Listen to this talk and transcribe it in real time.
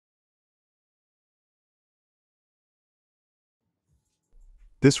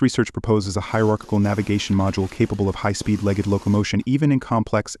This research proposes a hierarchical navigation module capable of high-speed legged locomotion even in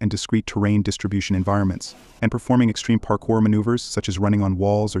complex and discrete terrain distribution environments, and performing extreme parkour maneuvers such as running on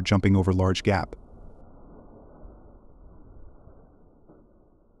walls or jumping over large gaps.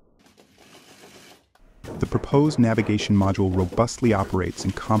 The proposed navigation module robustly operates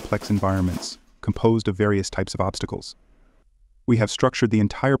in complex environments composed of various types of obstacles. We have structured the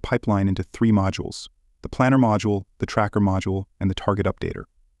entire pipeline into 3 modules: the planner module, the tracker module, and the target updater.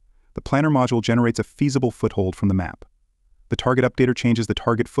 The planner module generates a feasible foothold from the map. The target updater changes the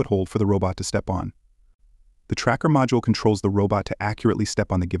target foothold for the robot to step on. The tracker module controls the robot to accurately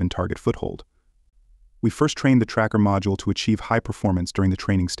step on the given target foothold. We first trained the tracker module to achieve high performance during the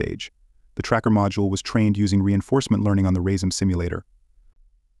training stage. The tracker module was trained using reinforcement learning on the RASM simulator.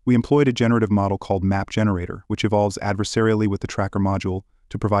 We employed a generative model called Map Generator, which evolves adversarially with the tracker module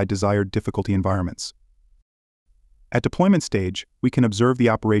to provide desired difficulty environments. At deployment stage, we can observe the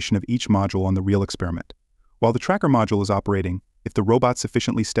operation of each module on the real experiment. While the tracker module is operating, if the robot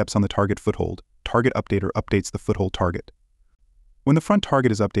sufficiently steps on the target foothold, Target Updater updates the foothold target. When the front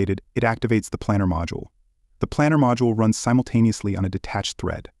target is updated, it activates the planner module. The planner module runs simultaneously on a detached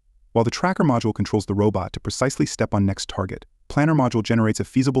thread. While the tracker module controls the robot to precisely step on next target, planner module generates a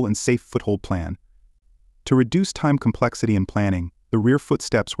feasible and safe foothold plan. To reduce time complexity in planning, the rear foot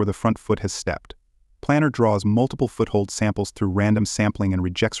steps where the front foot has stepped. Planner draws multiple foothold samples through random sampling and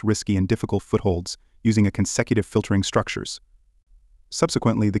rejects risky and difficult footholds using a consecutive filtering structures.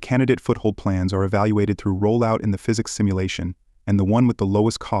 Subsequently, the candidate foothold plans are evaluated through rollout in the physics simulation, and the one with the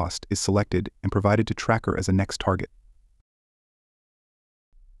lowest cost is selected and provided to tracker as a next target.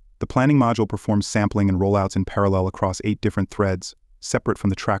 The planning module performs sampling and rollouts in parallel across 8 different threads, separate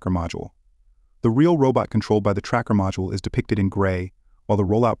from the tracker module. The real robot controlled by the tracker module is depicted in gray, while the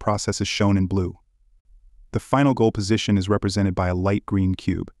rollout process is shown in blue. The final goal position is represented by a light green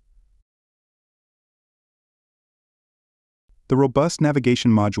cube. The robust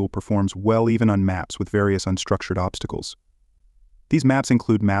navigation module performs well even on maps with various unstructured obstacles. These maps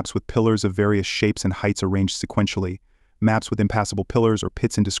include maps with pillars of various shapes and heights arranged sequentially, maps with impassable pillars or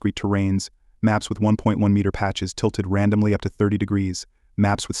pits in discrete terrains, maps with 1.1 meter patches tilted randomly up to 30 degrees,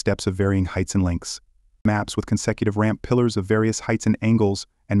 maps with steps of varying heights and lengths, maps with consecutive ramp pillars of various heights and angles,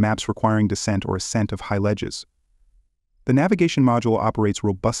 and maps requiring descent or ascent of high ledges. The navigation module operates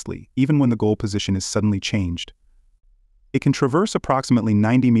robustly even when the goal position is suddenly changed. It can traverse approximately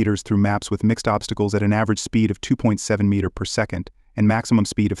 90 meters through maps with mixed obstacles at an average speed of 2.7 meter per second and maximum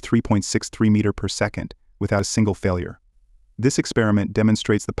speed of 3.63 meter per second without a single failure. This experiment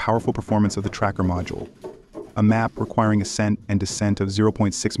demonstrates the powerful performance of the tracker module, a map requiring ascent and descent of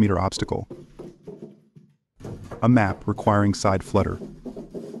 0.6 meter obstacle, a map requiring side flutter,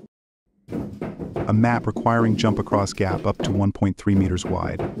 a map requiring jump across gap up to 1.3 meters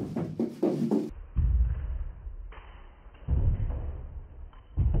wide,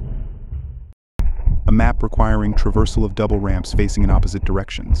 a map requiring traversal of double ramps facing in opposite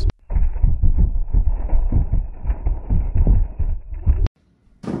directions,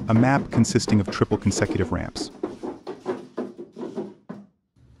 a map consisting of triple consecutive ramps,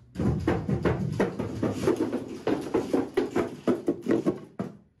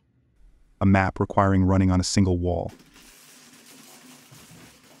 a map requiring running on a single wall,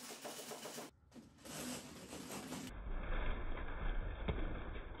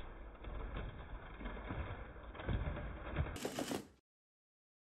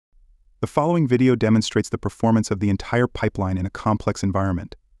 The following video demonstrates the performance of the entire pipeline in a complex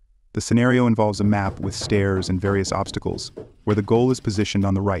environment. The scenario involves a map with stairs and various obstacles, where the goal is positioned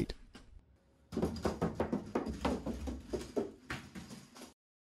on the right.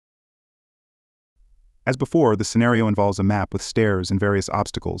 As before, the scenario involves a map with stairs and various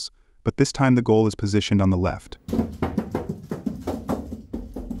obstacles, but this time the goal is positioned on the left.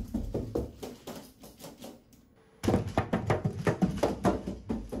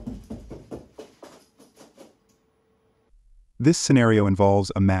 This scenario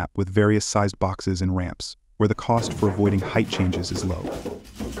involves a map with various sized boxes and ramps, where the cost for avoiding height changes is low.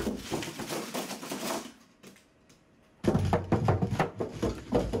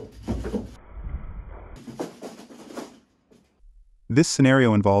 This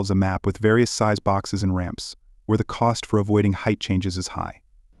scenario involves a map with various sized boxes and ramps, where the cost for avoiding height changes is high.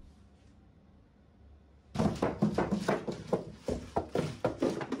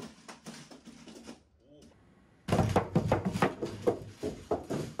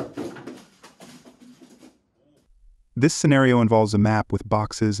 This scenario involves a map with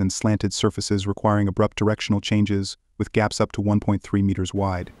boxes and slanted surfaces requiring abrupt directional changes with gaps up to 1.3 meters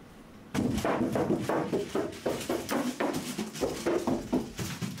wide.